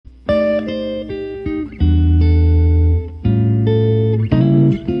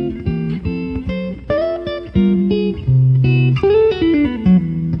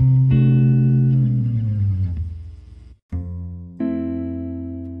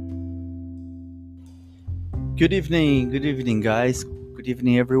Good evening, guys. Good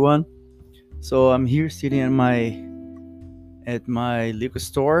evening, everyone. So I'm here sitting at my liquor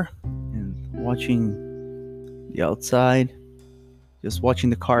store and watching the outside, just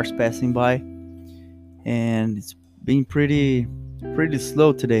watching the cars passing by, and it's been pretty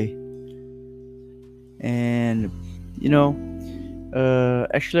slow today. And you know,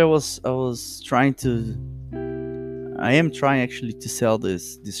 actually, I am trying actually to sell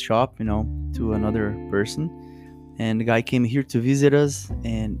this shop, to another person, and the guy came here to visit us,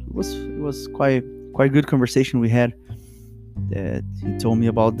 and it was quite good conversation we had. That he told me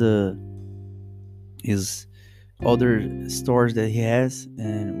about the his other stores that he has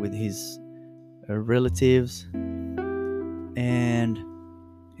and with his relatives, and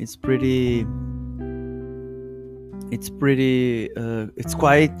it's pretty it's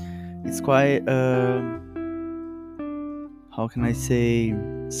quite how can I say,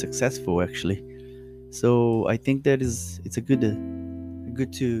 successful actually. So I think that is it's a good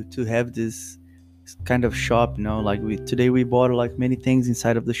to have this kind of shop, like we today we bought like many things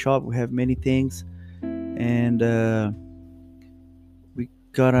inside of the shop. We have many things, and we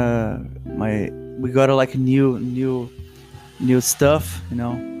got a my we got a like new stuff.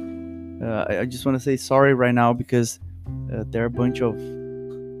 I just want to say sorry right now because there are a bunch of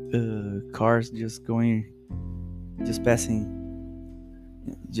cars just passing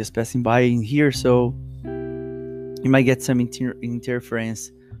just passing by in here, so you might get some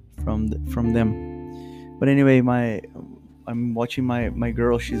interference from them. But anyway, my I'm watching my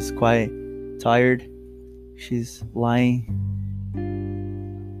girl. She's quite tired. She's lying.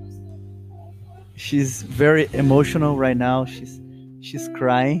 She's very emotional right now. She's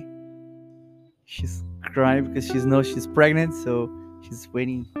crying. She's crying because she knows she's pregnant. So she's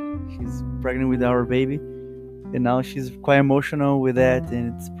waiting. She's pregnant with our baby, and now she's quite emotional with that.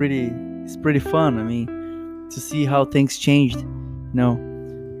 And it's pretty fun. I mean, to see how things changed.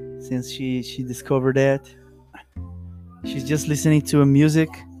 Since she discovered that. She's just listening to a music,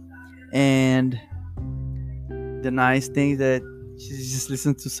 and the nice thing that she's just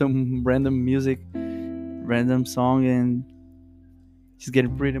listening to some random music, random song, and she's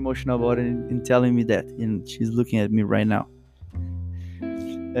getting pretty emotional about it and telling me that, and she's looking at me right now.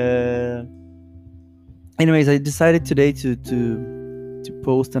 Uh, Anyways, I decided today to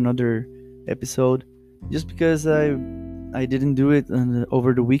post another episode, just because I didn't do it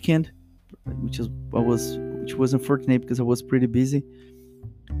over the weekend, which was unfortunate because I was pretty busy.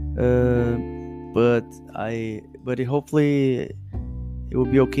 Uh, but hopefully it will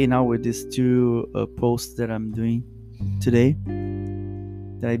be okay now with these two posts that I'm doing today,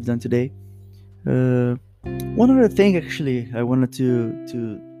 that I've done today. Uh, One other thing, actually, I wanted to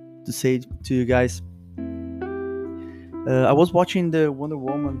say to you guys. I was watching the Wonder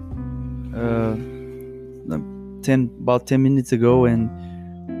Woman about 10 minutes ago, and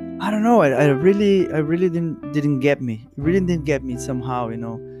I don't know. I really didn't get me. It really didn't get me somehow. I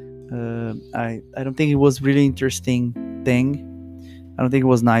don't think it was really interesting thing. I don't think it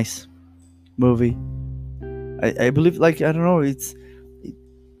was nice movie. I believe, like, I don't know. It,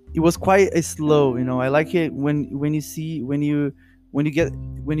 it was quite a slow. I like it when you see when you get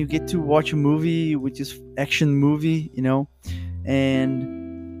when you get to watch a movie which is action movie.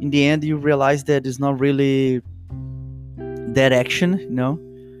 And in the end you realize that it's not really that action.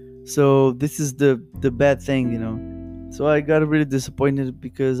 So this is the bad thing. So I got really disappointed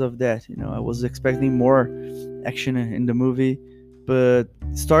because of that. I was expecting more action in the movie, but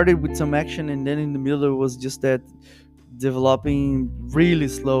it started with some action, and then in the middle it was just that developing really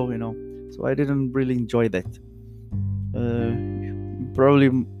slow. So I didn't really enjoy that. Probably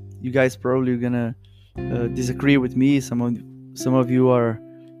you guys probably gonna disagree with me. Some of you are,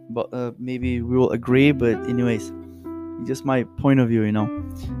 but maybe we will agree. But anyways, just my point of view.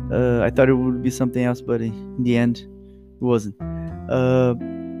 I thought it would be something else, but in the end, it wasn't. I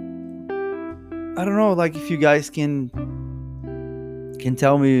don't know, like, if you guys can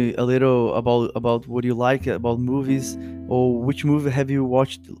tell me a little about what you like about movies, or which movie have you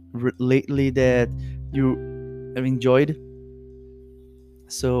watched lately that you have enjoyed.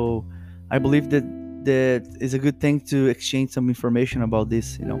 So I believe that is a good thing to exchange some information about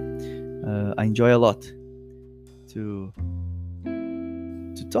this. I enjoy a lot to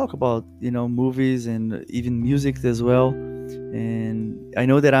talk about movies and even music as well. And I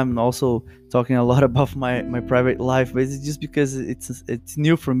know that I'm also talking a lot about my private life, but it's just because it's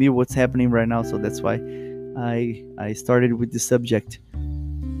new for me what's happening right now. So that's why I started with this subject,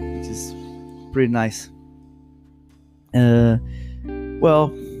 which is pretty nice. uh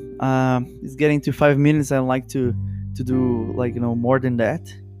well, it's getting to 5 minutes. I like to do, like, more than that,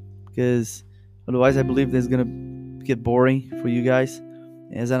 because Otherwise, I believe that's gonna get boring for you guys,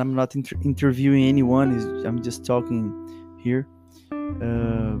 as I'm not interviewing anyone. I'm just talking here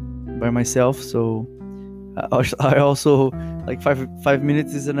uh, by myself. So I also like five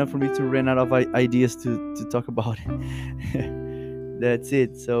minutes is enough for me to run out of ideas to talk about it. That's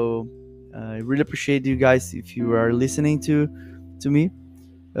it. So I really appreciate you guys if you are listening to me.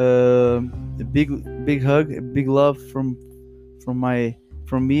 A big hug, a big love from my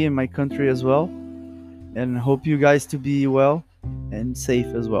from me and my country as well, and hope you guys to be well and safe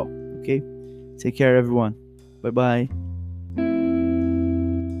as well. Okay, take care, everyone. Bye bye.